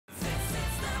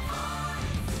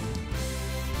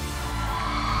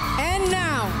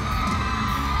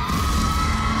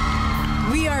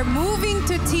are moving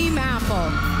to Team Apple.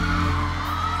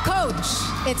 Coach,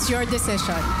 it's your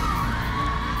decision.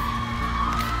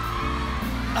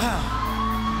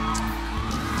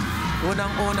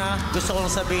 Unang-una, gusto kong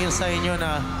sabihin sa inyo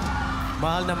na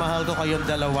mahal ko kayong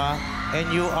dalawa, and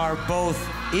you are both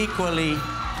equally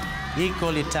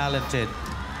talented.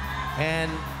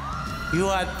 And you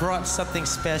had brought something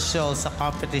special sa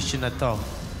competition na to.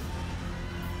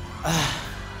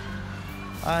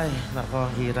 Ay, nako,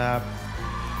 ang hirap.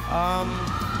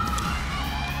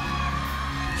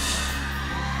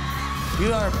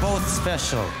 You are both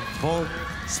special. Both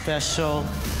special.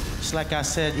 Just like I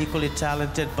said, equally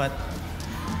talented, but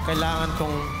kailangan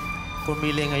kong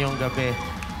pumili ngayong gabi.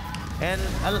 And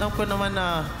alam ko naman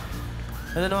na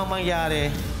ano namang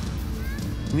mangyari,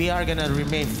 we are gonna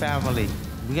remain family.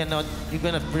 You're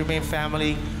gonna remain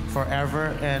family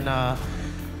forever. And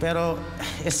pero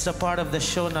it's a part of the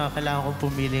show na kailangan kong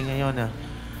pumili ngayon.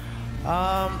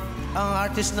 Ang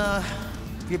artist na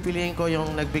pipiliin ko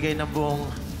yung nagbigay ng buong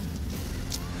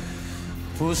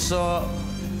puso,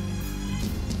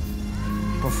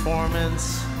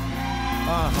 performance.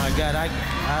 Oh my God, I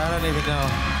don't even know.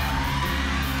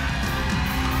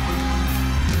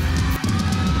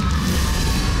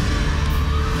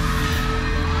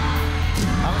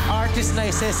 Ang artist na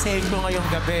isa-save ko ngayong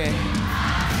gabi,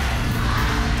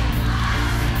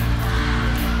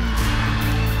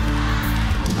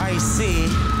 I see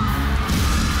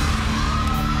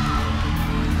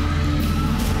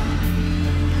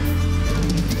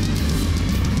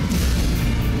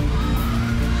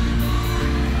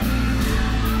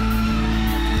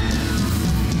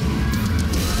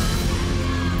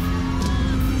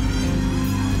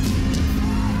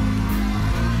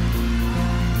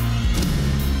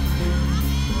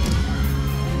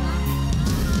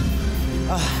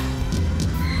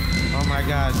oh my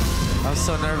God, I'm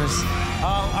so nervous.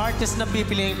 Ang artist na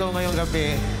pipiliin ko ngayong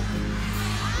gabi,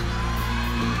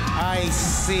 I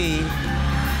see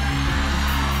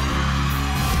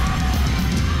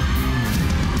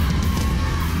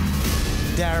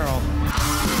Daryl.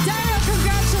 Daryl,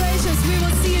 congratulations. We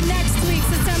will see you next week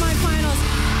sa semifinals.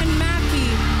 And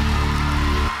Mackie,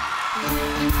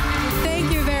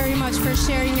 thank you very much for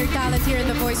sharing your talent here in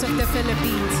the Voice of the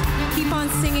Philippines. Keep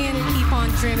on singing and keep on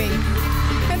dreaming.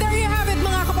 And there you have it,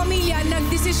 mga kapamilya.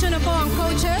 Nagdesisyon na po ang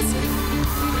coaches